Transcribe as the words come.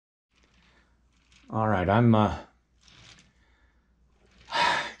All right, I'm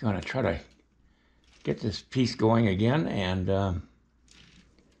going to try to get this piece going again, and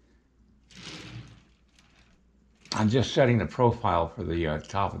I'm just setting the profile for the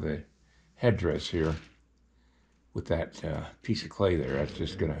top of the headdress here with that piece of clay there. That's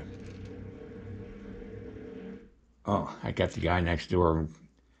just going to... Oh, I got the guy next door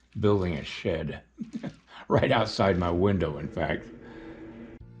building a shed right outside my window, in fact.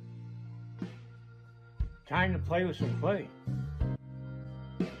 Time to play with some clay.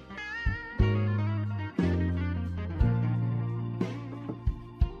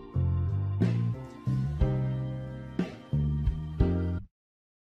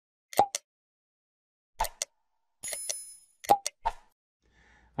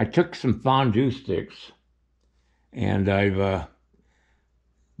 I took some fondue sticks and I've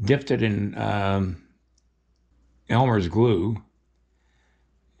dipped it in Elmer's glue,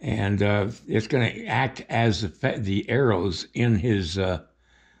 and it's going to act as the arrows in his uh,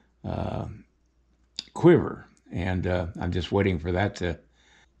 quiver. And I'm just waiting for that to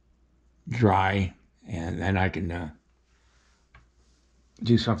dry, and then I can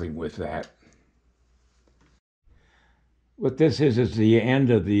do something with that. What this is the end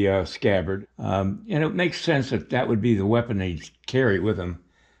of the scabbard, and it makes sense that that would be the weapon he'd carry with him,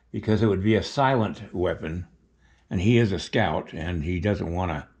 because it would be a silent weapon, and he is a scout, and he doesn't want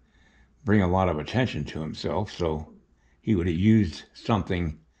to bring a lot of attention to himself, so he would have used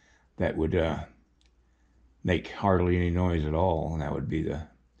something that would make hardly any noise at all, and that would be the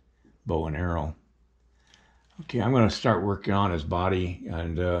bow and arrow. Okay, I'm going to start working on his body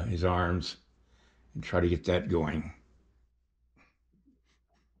and his arms and try to get that going.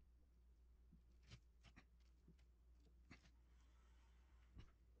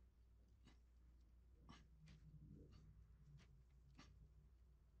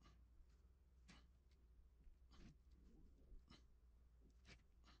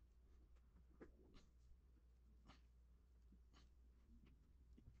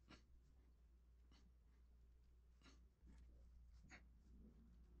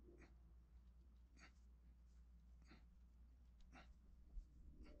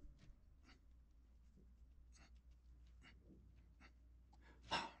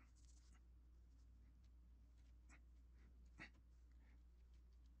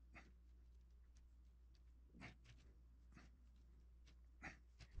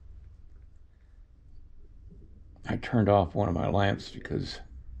 I turned off one of my lamps because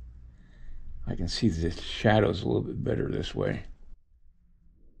I can see the shadows a little bit better this way.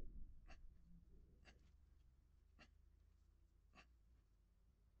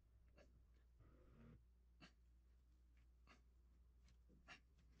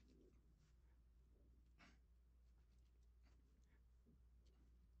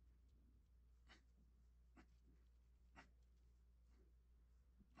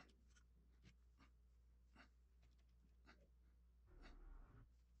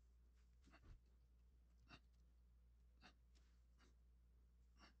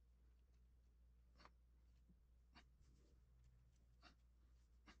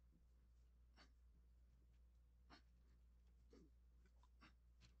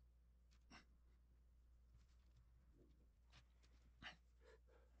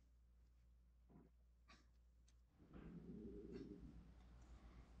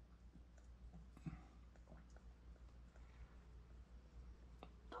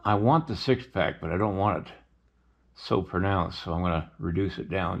 I want the six pack, but I don't want it so pronounced, so I'm going to reduce it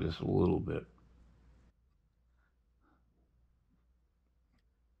down just a little bit.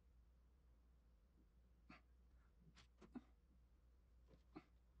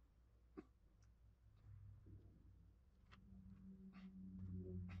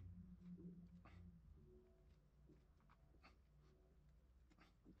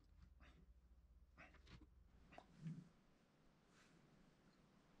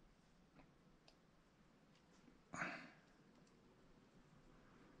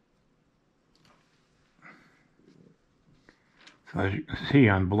 So as you can see,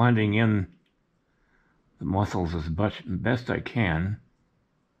 I'm blending in the muscles as best I can.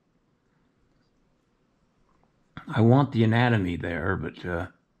 I want the anatomy there,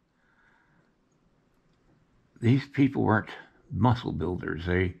 but these people weren't muscle builders.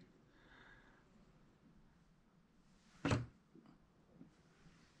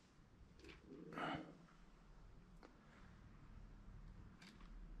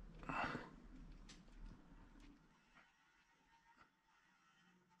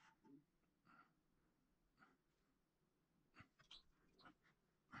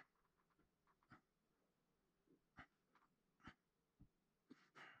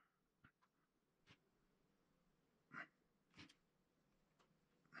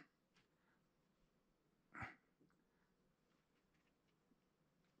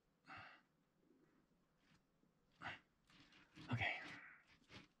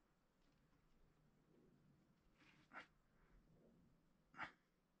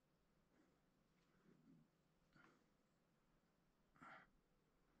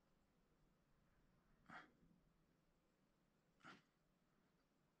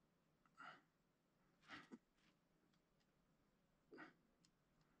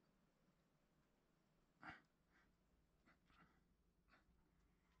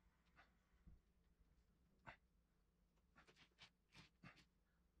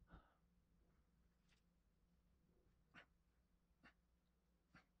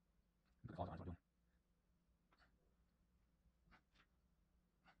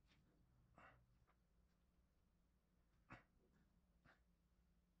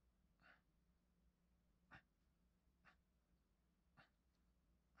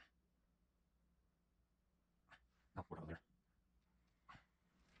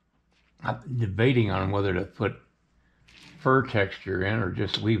 I'm debating on whether to put fur texture in or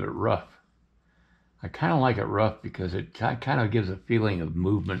just leave it rough. I kind of like it rough because it kind of gives a feeling of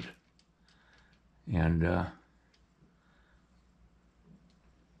movement. And,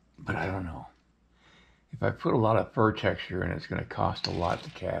 but I don't know. If I put a lot of fur texture in, it's going to cost a lot to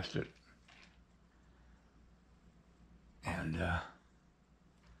cast it. And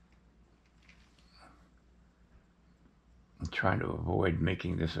I'm trying to avoid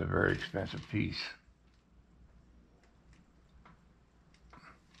making this a very expensive piece.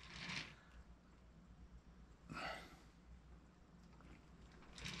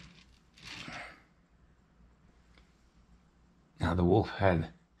 Now the wolf had,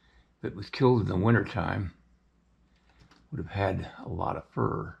 if it was killed in the wintertime, would have had a lot of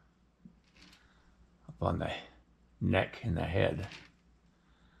fur up on the neck and the head.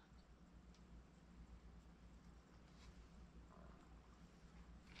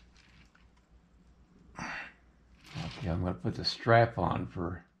 Okay, I'm going to put the strap on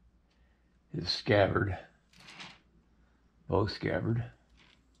for his scabbard, bow scabbard.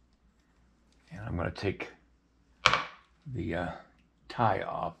 And I'm going to take the tie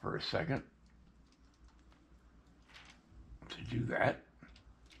off for a second to do that.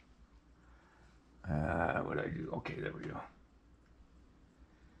 What did I do? Okay, there we go.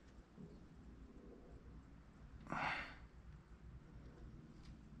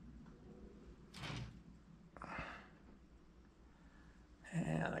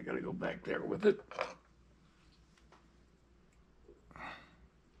 And I gotta go back there with it.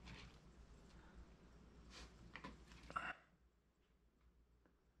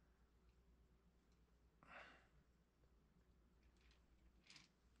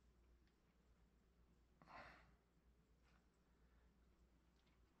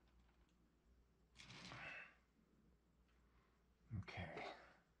 Okay.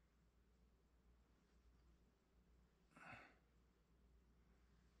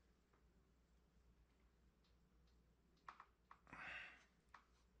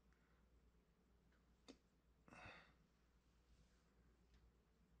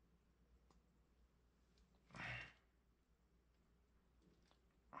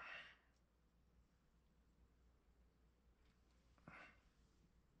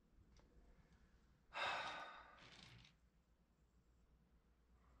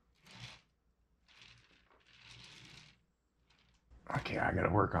 Okay, I gotta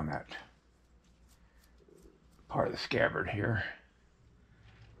work on that part of the scabbard here.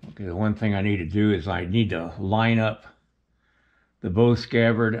 Okay, the one thing I need to do is I need to line up the bow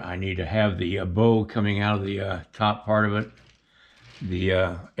scabbard. I need to have the bow coming out of the top part of it.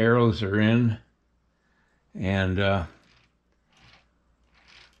 The arrows are in, and I'm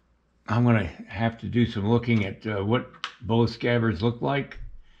going to have to do some looking at what bow scabbards look like.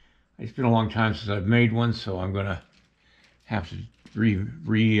 It's been a long time since I've made one, so I'm going to have to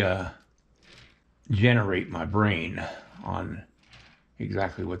regenerate my brain on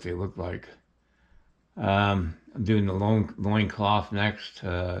exactly what they look like. I'm doing the loincloth next,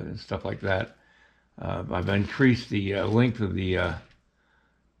 and stuff like that. I've increased the length of the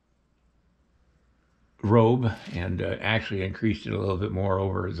robe and actually increased it a little bit more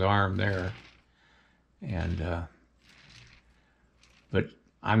over his arm there. And but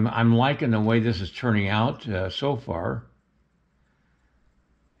I'm liking the way this is turning out so far.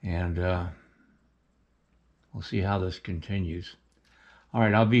 And we'll see how this continues. All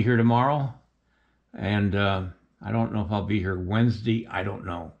right, I'll be here tomorrow, and I don't know if I'll be here Wednesday. I don't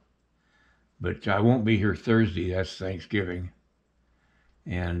know, but I won't be here Thursday. That's Thanksgiving,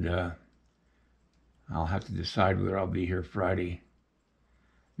 and I'll have to decide whether I'll be here Friday.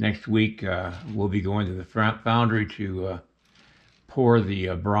 Next week, we'll be going to the foundry to pour the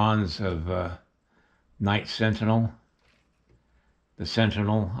bronze of Night Sentinel. The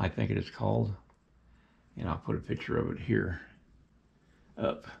Sentinel, I think it is called. And I'll put a picture of it here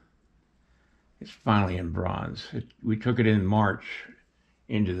up. It's finally in bronze. We took it in March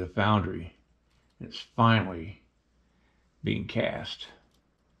into the foundry. It's finally being cast.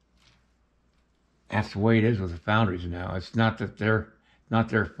 That's the way it is with the foundries now. It's not that not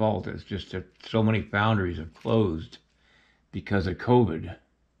their fault. It's just that so many foundries have closed because of COVID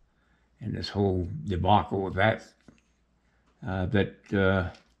and this whole debacle with that.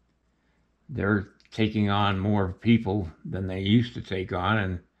 They're taking on more people than they used to take on,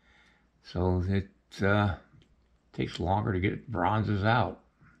 and so it takes longer to get bronzes out.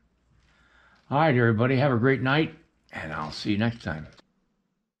 All right, everybody, have a great night, and I'll see you next time.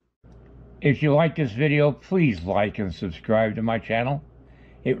 If you like this video, please like and subscribe to my channel.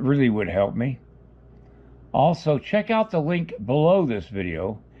 It really would help me. Also, check out the link below this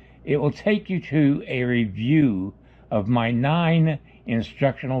video It will take you to a review of my 9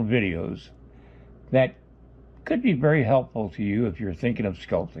 instructional videos that could be very helpful to you if you're thinking of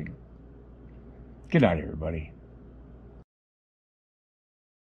sculpting. Good night, everybody.